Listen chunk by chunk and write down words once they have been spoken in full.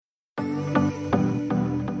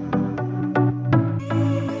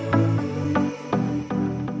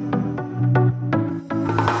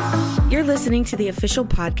You're listening to the official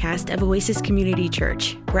podcast of Oasis Community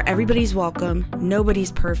Church, where everybody's welcome,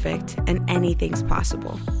 nobody's perfect, and anything's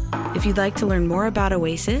possible. If you'd like to learn more about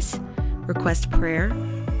Oasis, request prayer,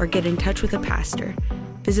 or get in touch with a pastor,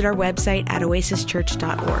 visit our website at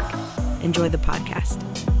oasischurch.org. Enjoy the podcast.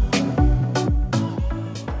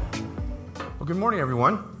 Well, good morning,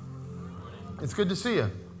 everyone. It's good to see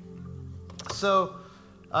you. So,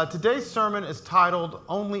 today's sermon is titled,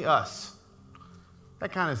 Only Us.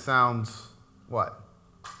 That kind of sounds, what?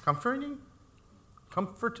 Comforting?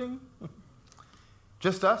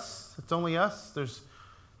 Just us? It's only us? There's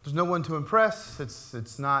no one to impress.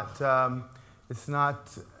 It's not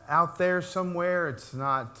out there somewhere. It's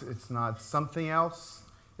not something else.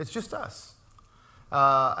 It's just us.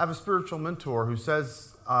 I have a spiritual mentor who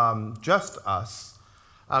says just us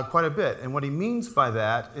quite a bit. And what he means by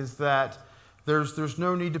that is that there's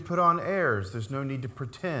no need to put on airs. There's no need to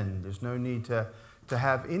pretend. There's no need to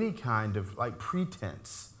have any kind of like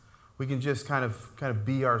pretense. We can just kind of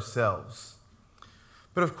be ourselves.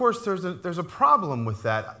 But of course, there's a problem with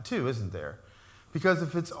that too, isn't there? Because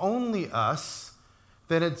if it's only us,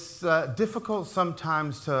 then it's difficult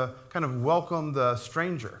sometimes to kind of welcome the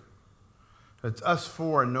stranger. It's us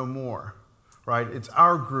four and no more, right? It's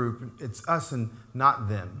our group. It's us and not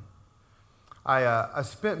them. I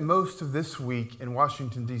spent most of this week in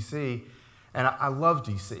Washington, D.C., and I love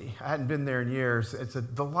D.C. I hadn't been there in years. It's a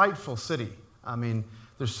delightful city. I mean,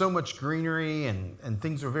 there's so much greenery and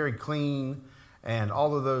things are very clean, and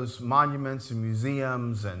all of those monuments and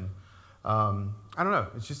museums, and I don't know,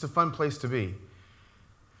 it's just a fun place to be.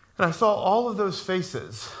 And I saw all of those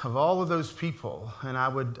faces of all of those people, and I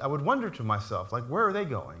would wonder to myself, like, where are they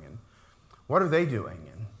going, and what are they doing,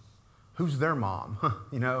 and who's their mom,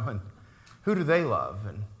 and who do they love,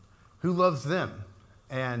 and who loves them,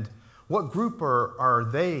 and what group are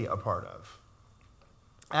they a part of?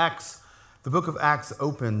 The book of Acts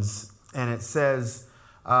opens, and it says,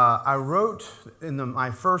 I wrote in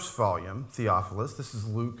my first volume, Theophilus. This is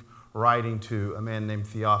Luke writing to a man named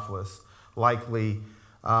Theophilus, likely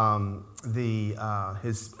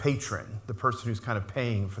his patron, the person who's kind of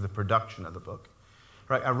paying for the production of the book.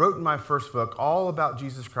 Right? I wrote in my first book all about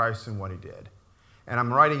Jesus Christ and what he did. And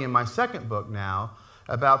I'm writing in my second book now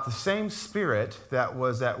about the same Spirit that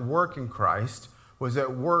was at work in Christ, was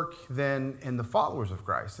at work then in the followers of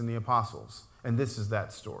Christ, in the apostles. And this is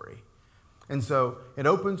that story. And so it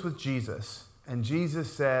opens with Jesus, and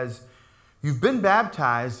Jesus says, you've been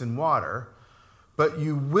baptized in water, but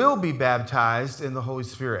you will be baptized in the Holy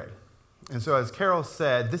Spirit. And so as Carol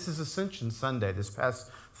said, this is Ascension Sunday. This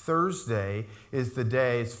past Thursday is the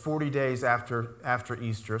day, it's 40 days after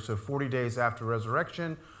Easter, so 40 days after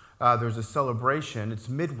resurrection. There's a celebration. It's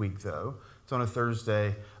midweek, though. It's on a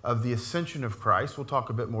Thursday of the Ascension of Christ. We'll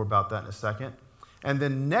talk a bit more about that in a second. And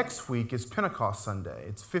then next week is Pentecost Sunday.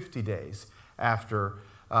 It's 50 days after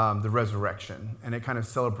the resurrection, and it kind of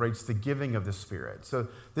celebrates the giving of the Spirit. So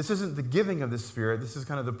this isn't the giving of the Spirit. This is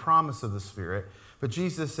kind of the promise of the Spirit. But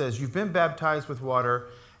Jesus says, you've been baptized with water,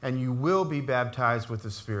 and you will be baptized with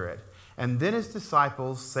the Spirit. And then his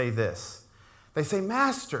disciples say this. They say,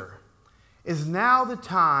 Master, is now the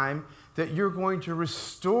time that you're going to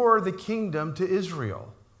restore the kingdom to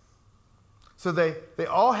Israel. So they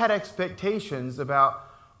all had expectations about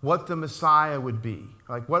what the Messiah would be.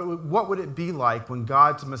 Like what would it be like when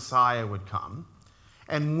God's Messiah would come?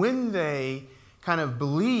 And when they kind of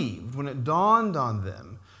believed, when it dawned on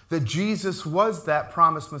them that Jesus was that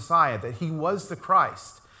promised Messiah, that he was the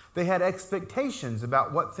Christ, they had expectations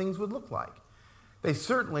about what things would look like. They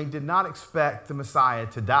certainly did not expect the Messiah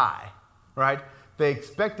to die. Right? They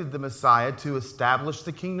expected the Messiah to establish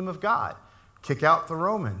the kingdom of God, kick out the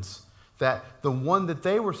Romans, that the one that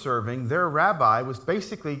they were serving, their rabbi, was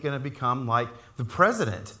basically going to become like the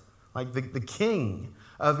president, like the king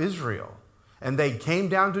of Israel. And they came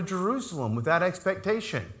down to Jerusalem with that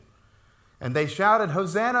expectation. And they shouted,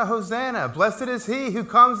 Hosanna, Hosanna, blessed is he who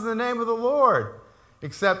comes in the name of the Lord.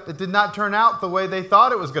 Except it did not turn out the way they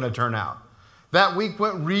thought it was going to turn out. That week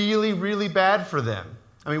went really, really bad for them.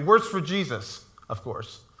 I mean, worse for Jesus, of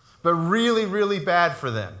course, but really, really bad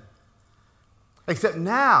for them. Except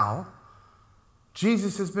now,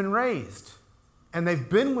 Jesus has been raised, and they've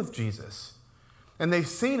been with Jesus, and they've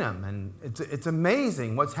seen him, and it's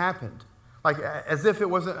amazing what's happened, like as if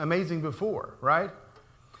it wasn't amazing before, right?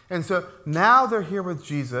 And so now they're here with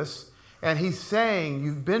Jesus, and he's saying,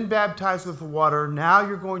 you've been baptized with the water, now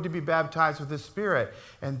you're going to be baptized with the Spirit.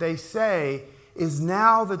 And they say, is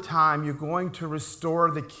now the time you're going to restore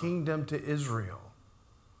the kingdom to Israel?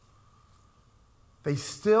 They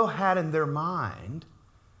still had in their mind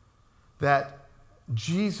that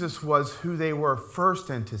Jesus was who they were first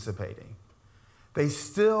anticipating. They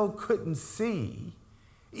still couldn't see,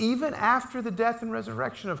 even after the death and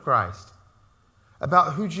resurrection of Christ,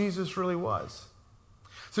 about who Jesus really was.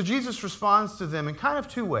 So Jesus responds to them in kind of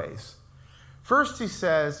two ways. First, he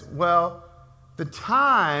says, well, the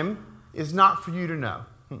time is not for you to know.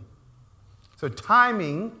 So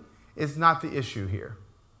timing is not the issue here.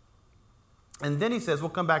 And then he says, we'll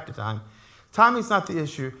come back to time. Timing's not the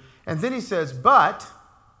issue. And then he says, but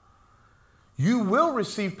you will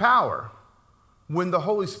receive power when the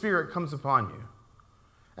Holy Spirit comes upon you.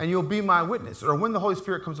 And you'll be my witness. Or when the Holy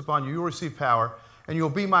Spirit comes upon you, you'll receive power. And you'll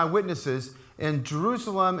be my witnesses in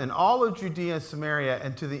Jerusalem and all of Judea and Samaria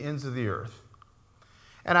and to the ends of the earth.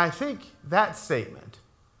 And I think that statement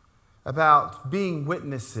about being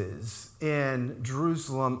witnesses in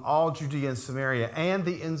Jerusalem, all Judea and Samaria, and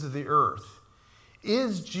the ends of the earth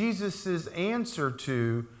is Jesus' answer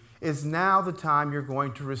to, is now the time you're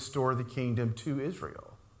going to restore the kingdom to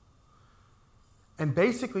Israel. And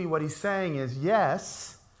basically what he's saying is,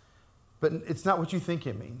 yes, but it's not what you think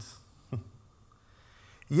it means.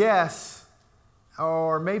 Yes,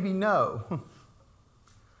 or maybe no.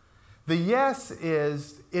 The yes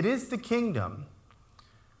is, it is the kingdom,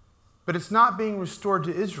 but it's not being restored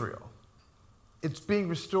to Israel. It's being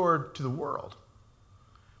restored to the world.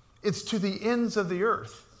 It's to the ends of the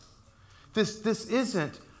earth. This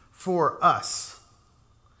isn't for us.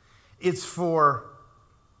 It's for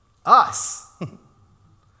us.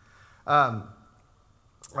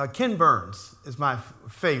 Ken Burns is my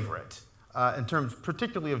favorite in terms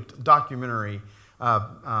particularly of documentary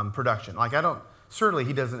production. Certainly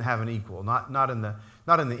he doesn't have an equal, not in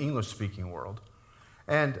the English-speaking world.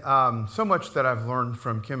 And so much that I've learned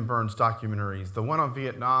from Ken Burns' documentaries. The one on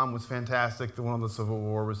Vietnam was fantastic. The one on the Civil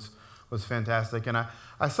War was fantastic. And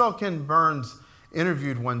I saw Ken Burns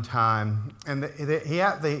interviewed one time, and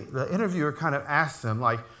the interviewer kind of asked him,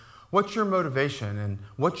 like, what's your motivation and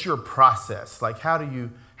what's your process? Like, how do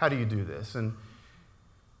you do this? And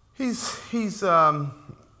he's a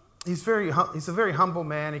very humble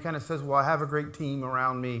man. He kind of says, well, I have a great team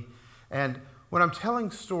around me. And when I'm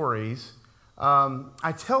telling stories,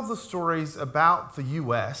 I tell the stories about the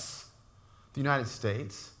U.S., the United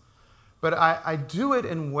States, but I do it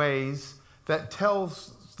in ways that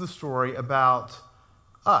tells the story about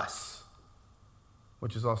us,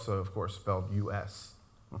 which is also, of course, spelled U.S.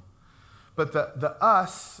 But the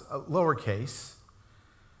us, lowercase,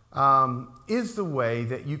 is the way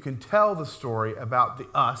that you can tell the story about the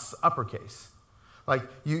us, uppercase. Like,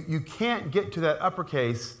 you can't get to that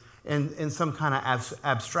uppercase in some kind of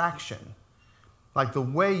abstraction. Like, the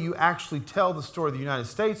way you actually tell the story of the United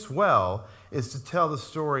States well is to tell the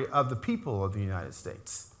story of the people of the United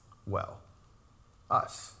States well,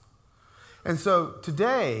 us. And so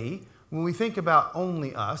today, when we think about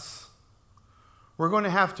only us, we're going to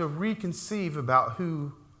have to reconceive about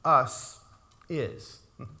who us is.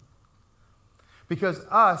 Because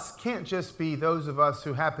us can't just be those of us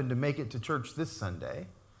who happen to make it to church this Sunday.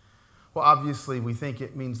 Well, obviously, we think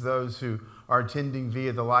it means those who are attending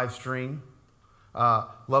via the live stream,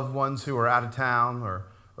 loved ones who are out of town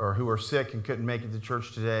or who are sick and couldn't make it to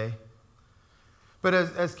church today. But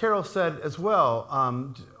as Carol said as well,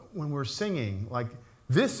 when we're singing, like,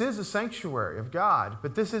 this is a sanctuary of God,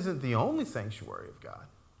 but this isn't the only sanctuary of God.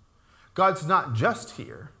 God's not just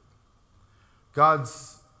here.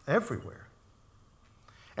 God's everywhere.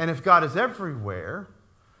 And if God is everywhere,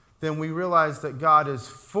 then we realize that God is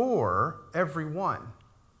for everyone.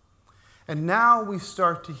 And now we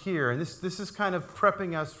start to hear, and this is kind of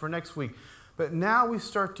prepping us for next week, but now we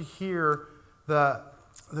start to hear the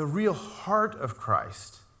real heart of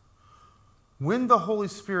Christ. When the Holy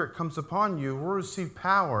Spirit comes upon you, we'll receive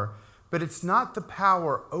power, but it's not the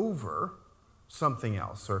power over something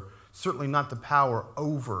else, or certainly not the power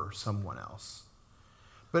over someone else,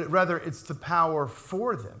 but rather it's the power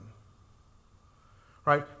for them.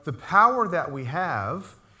 Right? The power that we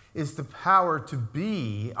have is the power to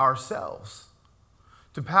be ourselves,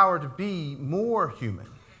 the power to be more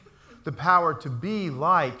human, the power to be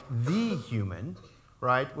like the human,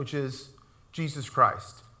 right, which is Jesus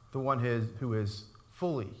Christ, the one who is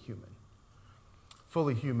fully human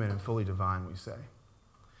and fully divine, we say.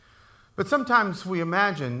 But sometimes we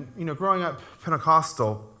imagine, growing up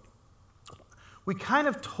Pentecostal, we kind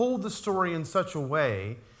of told the story in such a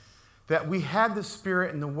way that we had the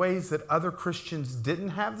Spirit in the ways that other Christians didn't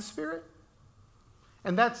have the Spirit.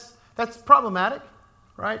 And that's problematic,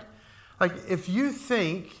 right? Like, if you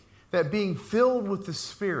think that being filled with the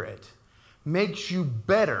Spirit makes you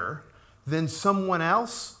better than someone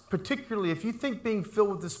else, particularly if you think being filled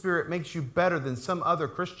with the Spirit makes you better than some other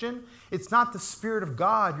Christian, it's not the Spirit of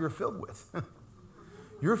God you're filled with.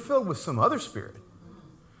 You're filled with some other spirit.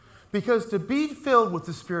 Because to be filled with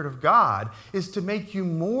the Spirit of God is to make you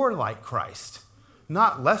more like Christ,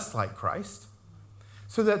 not less like Christ.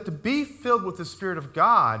 So that to be filled with the Spirit of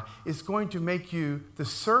God is going to make you the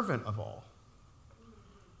servant of all.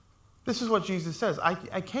 This is what Jesus says.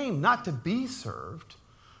 I came not to be served,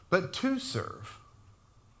 but to serve.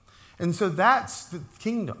 And so that's the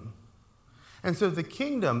kingdom. And so the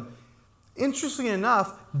kingdom, interestingly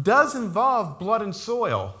enough, does involve blood and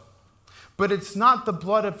soil. But it's not the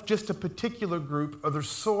blood of just a particular group or the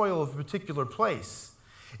soil of a particular place.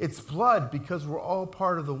 It's blood because we're all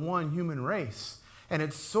part of the one human race. And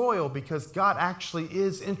it's soil because God actually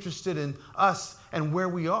is interested in us and where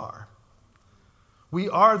we are. We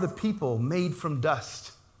are the people made from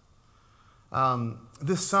dust.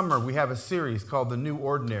 This summer we have a series called The New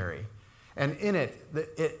Ordinary. And in it,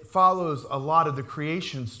 it follows a lot of the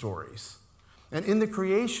creation stories. And in the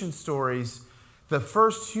creation stories, the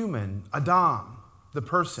first human, Adam, the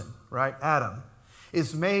person, right, Adam,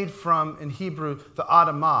 is made from, in Hebrew, the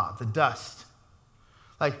Adamah, the dust.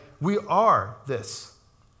 Like, we are this.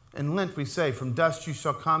 In Lent, we say, from dust you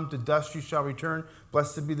shall come, to dust you shall return.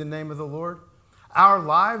 Blessed be the name of the Lord. Our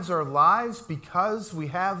lives are lives because we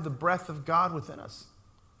have the breath of God within us.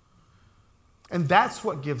 And that's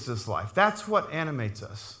what gives us life. That's what animates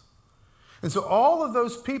us. And so all of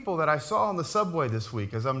those people that I saw on the subway this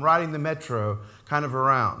week as I'm riding the metro kind of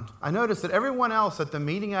around, I noticed that everyone else at the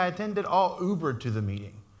meeting I attended all Ubered to the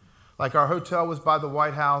meeting. Like our hotel was by the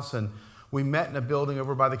White House and we met in a building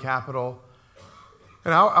over by the Capitol.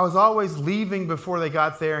 And I was always leaving before they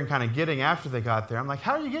got there and kind of getting after they got there. I'm like,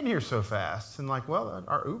 how are you getting here so fast? And like, well,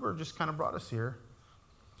 our Uber just kind of brought us here.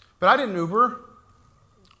 But I didn't Uber.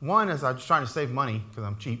 One is I was trying to save money because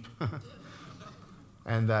I'm cheap.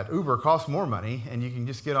 And that Uber costs more money, and you can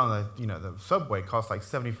just get on the subway costs like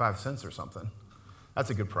 75 cents or something. That's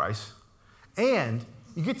a good price. And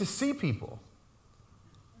you get to see people.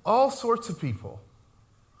 All sorts of people.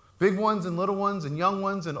 Big ones and little ones and young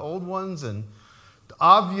ones and old ones and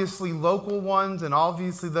obviously local ones and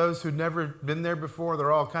obviously those who'd never been there before.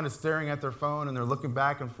 They're all kind of staring at their phone and they're looking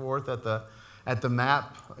back and forth at the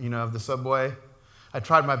map, of the subway. I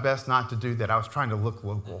tried my best not to do that. I was trying to look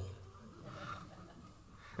local.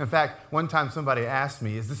 In fact, one time somebody asked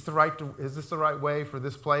me, is this the right way for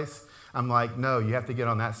this place? I'm like, no, you have to get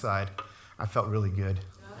on that side. I felt really good.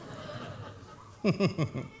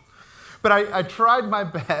 But I tried my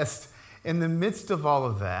best in the midst of all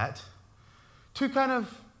of that to kind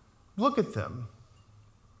of look at them.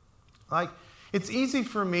 Like, it's easy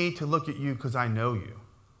for me to look at you because I know you.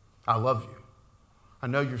 I love you. I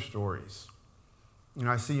know your stories.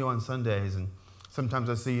 I see you on Sundays, and sometimes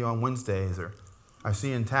I see you on Wednesdays, or I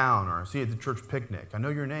see you in town, or I see you at the church picnic. I know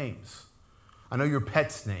your names. I know your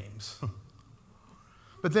pets' names.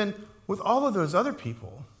 But then, with all of those other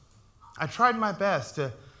people, I tried my best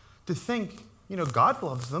to think, God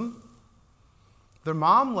loves them. Their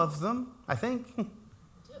mom loves them, I think.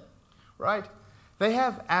 Right? They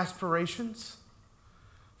have aspirations.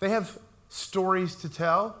 They have stories to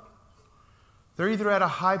tell. They're either at a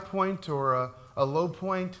high point or a low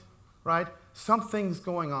point, right? Something's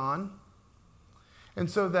going on. And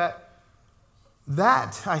so that,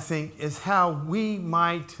 I think, is how we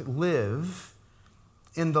might live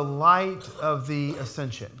in the light of the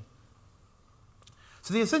ascension.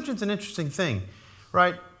 So the ascension's an interesting thing,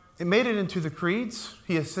 right? It made it into the creeds.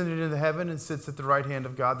 He ascended into heaven and sits at the right hand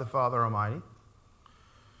of God the Father Almighty.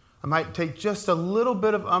 I might take just a little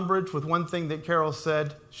bit of umbrage with one thing that Carol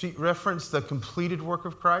said. She referenced the completed work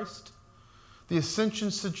of Christ. The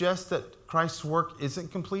ascension suggests that Christ's work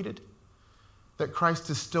isn't completed, that Christ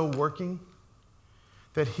is still working,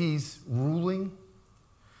 that he's ruling,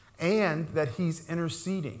 and that he's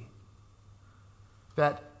interceding,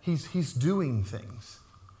 that he's doing things.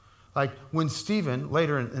 Like when Stephen,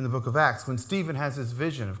 later in the book of Acts, when Stephen has his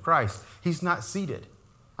vision of Christ, he's not seated.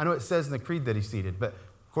 I know it says in the creed that he's seated, but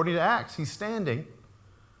according to Acts, he's standing,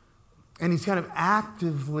 and he's kind of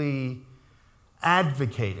actively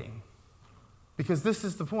advocating. Because this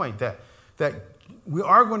is the point, that we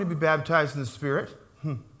are going to be baptized in the Spirit.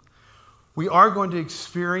 We are going to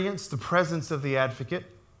experience the presence of the advocate.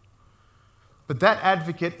 But that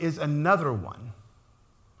advocate is another one,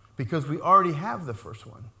 because we already have the first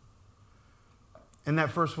one. And that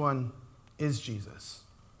first one is Jesus.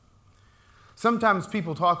 Sometimes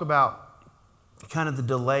people talk about kind of the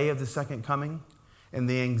delay of the second coming and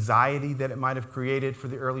the anxiety that it might have created for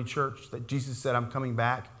the early church, that Jesus said, I'm coming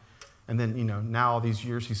back. And then, now all these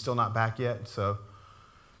years, he's still not back yet. So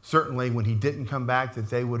Certainly when he didn't come back, that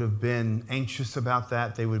they would have been anxious about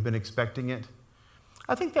that. They would have been expecting it.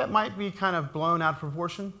 I think that might be kind of blown out of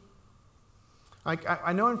proportion. Like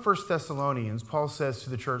I know in 1 Thessalonians, Paul says to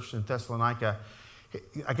the church in Thessalonica,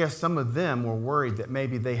 I guess some of them were worried that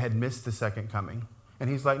maybe they had missed the second coming. And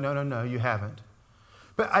he's like, no, you haven't.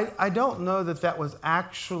 But I don't know that that was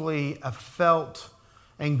actually a felt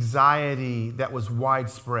anxiety that was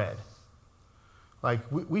widespread. Like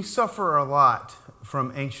we suffer a lot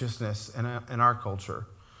from anxiousness in our culture.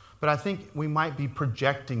 But I think we might be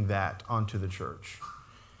projecting that onto the church.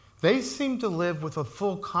 They seem to live with a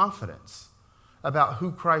full confidence about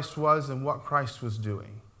who Christ was and what Christ was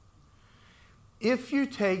doing. If you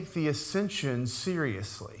take the ascension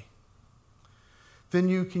seriously, then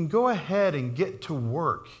you can go ahead and get to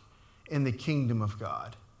work in the kingdom of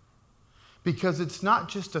God. Because it's not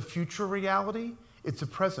just a future reality, it's a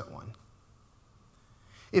present one.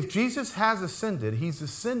 If Jesus has ascended, he's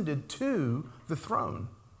ascended to the throne.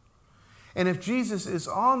 And if Jesus is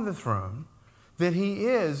on the throne, then he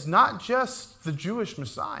is not just the Jewish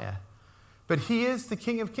Messiah, but he is the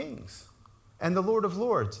King of Kings and the Lord of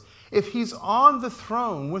Lords. If he's on the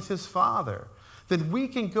throne with his Father, then we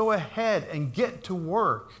can go ahead and get to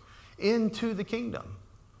work into the kingdom,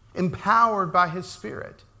 empowered by his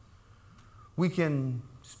Spirit. We can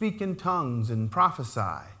speak in tongues and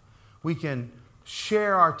prophesy. We can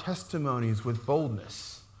share our testimonies with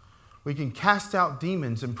boldness. We can cast out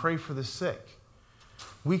demons and pray for the sick.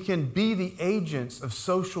 We can be the agents of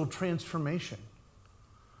social transformation.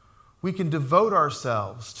 We can devote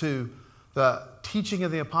ourselves to the teaching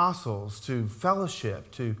of the apostles, to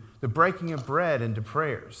fellowship, to the breaking of bread, and to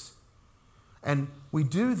prayers. And we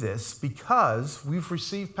do this because we've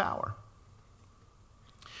received power.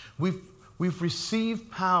 We've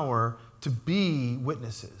received power to be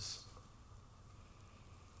witnesses.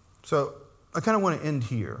 So I kind of want to end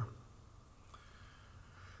here.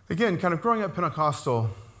 Again, kind of growing up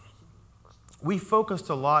Pentecostal, we focused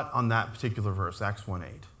a lot on that particular verse, Acts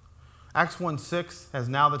 1:8. Acts 1:6 has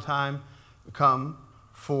now the time come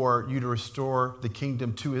for you to restore the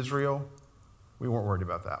kingdom to Israel. We weren't worried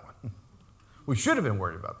about that one. We should have been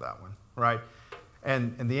worried about that one, right?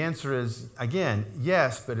 And the answer is, again,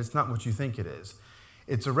 yes, but it's not what you think it is.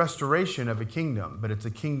 It's a restoration of a kingdom, but it's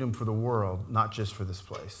a kingdom for the world, not just for this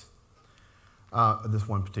place, this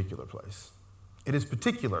one particular place. It is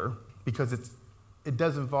particular because it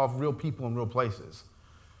does involve real people and real places.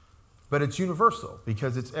 But it's universal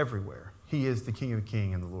because it's everywhere. He is the King of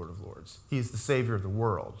Kings and the Lord of Lords. He is the Savior of the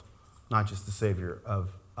world, not just the Savior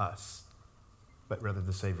of us, but rather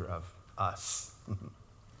the Savior of us.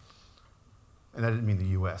 And that didn't mean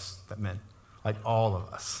the U.S. That meant like all of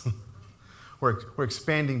us. We're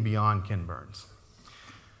expanding beyond Ken Burns.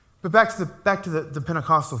 But back to the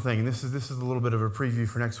Pentecostal thing, and this is a little bit of a preview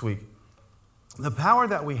for next week. The power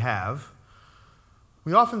that we have,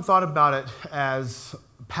 we often thought about it as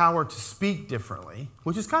power to speak differently,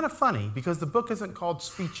 which is kind of funny because the book isn't called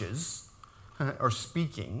Speeches or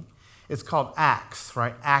Speaking. It's called Acts,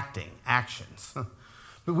 right? Acting, actions.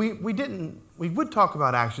 But we would talk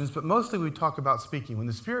about actions, but mostly we talk about speaking. When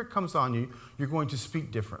the Spirit comes on you, you're going to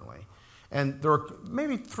speak differently. And there are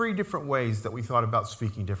maybe 3 different ways that we thought about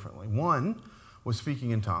speaking differently. 1 was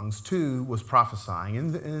speaking in tongues. 2 was prophesying.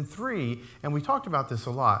 And 3, and we talked about this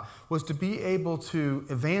a lot, was to be able to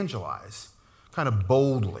evangelize kind of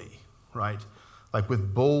boldly, right? Like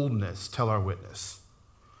with boldness, tell our witness.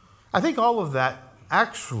 I think all of that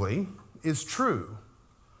actually is true.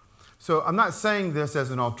 So I'm not saying this as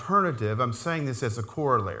an alternative. I'm saying this as a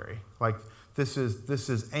corollary. Like this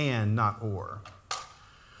is and, not or.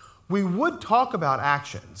 We would talk about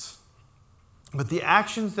actions, but the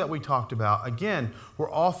actions that we talked about, again, were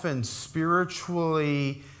often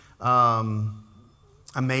spiritually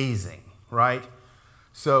amazing, right?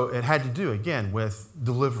 So it had to do, again, with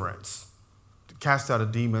deliverance, to cast out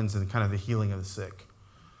of demons and kind of the healing of the sick.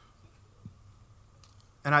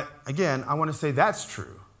 And I want to say that's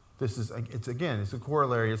true. It's a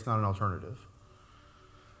corollary, it's not an alternative.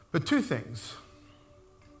 But 2 things.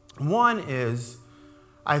 One is,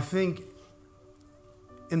 I think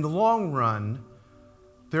in the long run,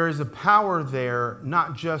 there is a power there,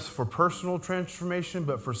 not just for personal transformation,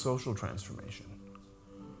 but for social transformation.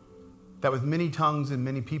 That with many tongues and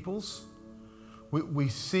many peoples, we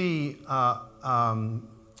see a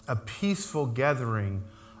peaceful gathering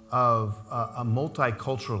of a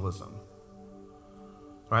multiculturalism,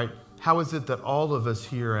 right? How is it that all of us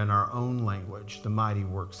hear in our own language the mighty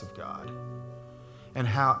works of God? And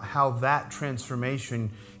how that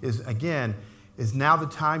transformation is now the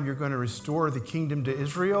time you're going to restore the kingdom to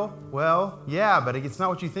Israel? Well, yeah, but it's not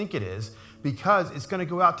what you think it is. because it's going to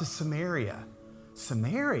go out to Samaria.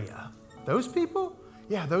 Samaria? Those people?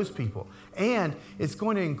 Yeah, those people. And it's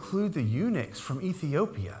going to include the eunuchs from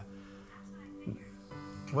Ethiopia.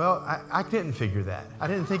 Well, I didn't figure that. I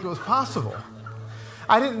didn't think it was possible.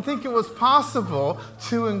 I didn't think it was possible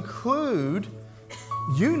to include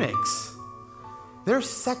eunuchs. They're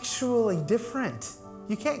sexually different.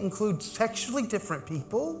 You can't include sexually different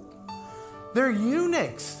people. They're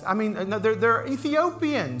eunuchs. I mean, they're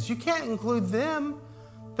Ethiopians. You can't include them.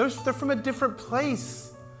 They're from a different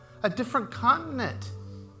place, a different continent.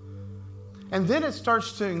 And then it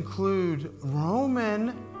starts to include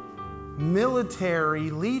Roman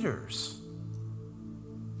military leaders.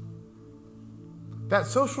 That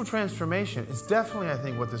social transformation is definitely, I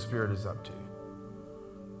think, what the Spirit is up to.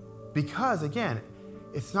 Because, again,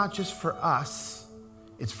 it's not just for us,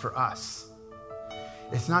 it's for us.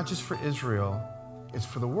 It's not just for Israel, it's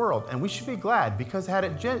for the world. And we should be glad, because had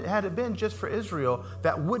it been just for Israel,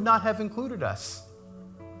 that would not have included us.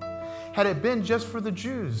 Had it been just for the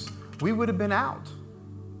Jews, we would have been out.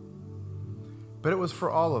 But it was for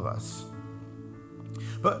all of us.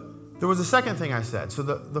 But there was a second thing I said. So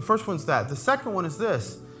the first one's that. The second one is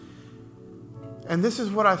this. And this is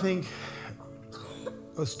what I think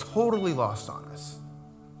was totally lost on us.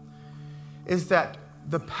 Is that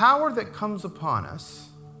the power that comes upon us,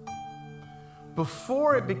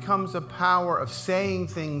 before it becomes a power of saying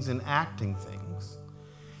things and acting things,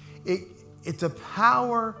 it's a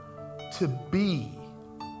power to be.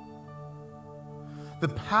 The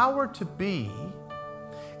power to be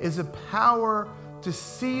is a power to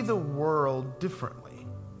see the world differently.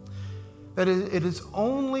 That it is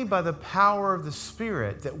only by the power of the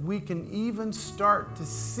Spirit that we can even start to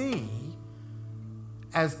see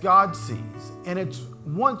as God sees. And it's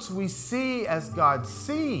once we see as God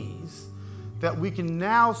sees that we can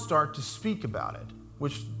now start to speak about it,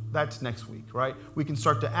 which that's next week, right? We can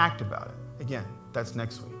start to act about it. Again, that's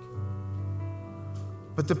next week.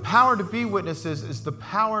 But the power to be witnesses is the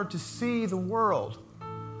power to see the world,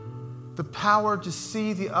 the power to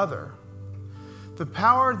see the other, the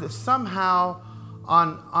power that somehow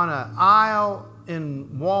on an aisle in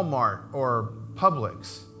Walmart or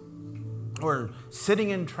Publix, or sitting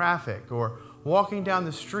in traffic, or walking down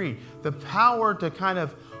the street, the power to kind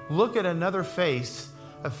of look at another face,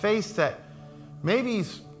 a face that maybe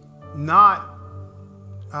is not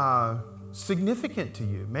significant to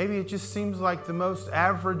you. Maybe it just seems like the most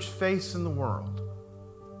average face in the world.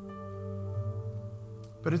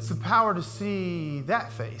 But it's the power to see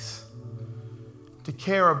that face, to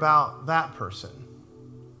care about that person,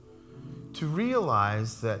 to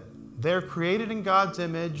realize that they're created in God's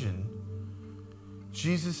image and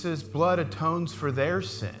Jesus' blood atones for their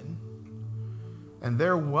sin, and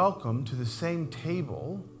they're welcome to the same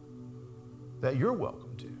table that you're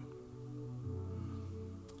welcome to.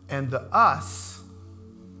 And the us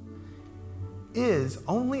is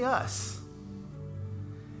only us,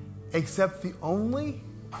 except the only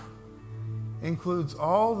includes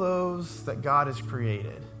all those that God has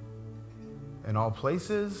created in all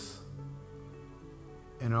places,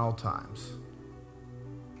 in all times.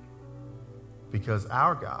 Because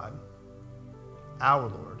our God, our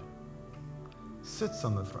Lord, sits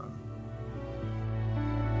on the throne.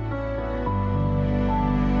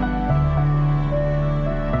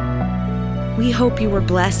 We hope you were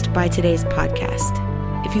blessed by today's podcast.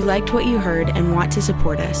 If you liked what you heard and want to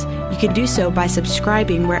support us, you can do so by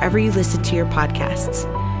subscribing wherever you listen to your podcasts.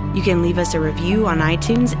 You can leave us a review on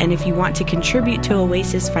iTunes, and if you want to contribute to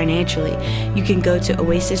Oasis financially, you can go to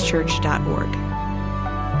oasischurch.org.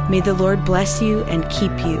 May the Lord bless you and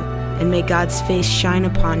keep you, and may God's face shine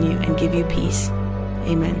upon you and give you peace.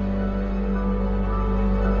 Amen.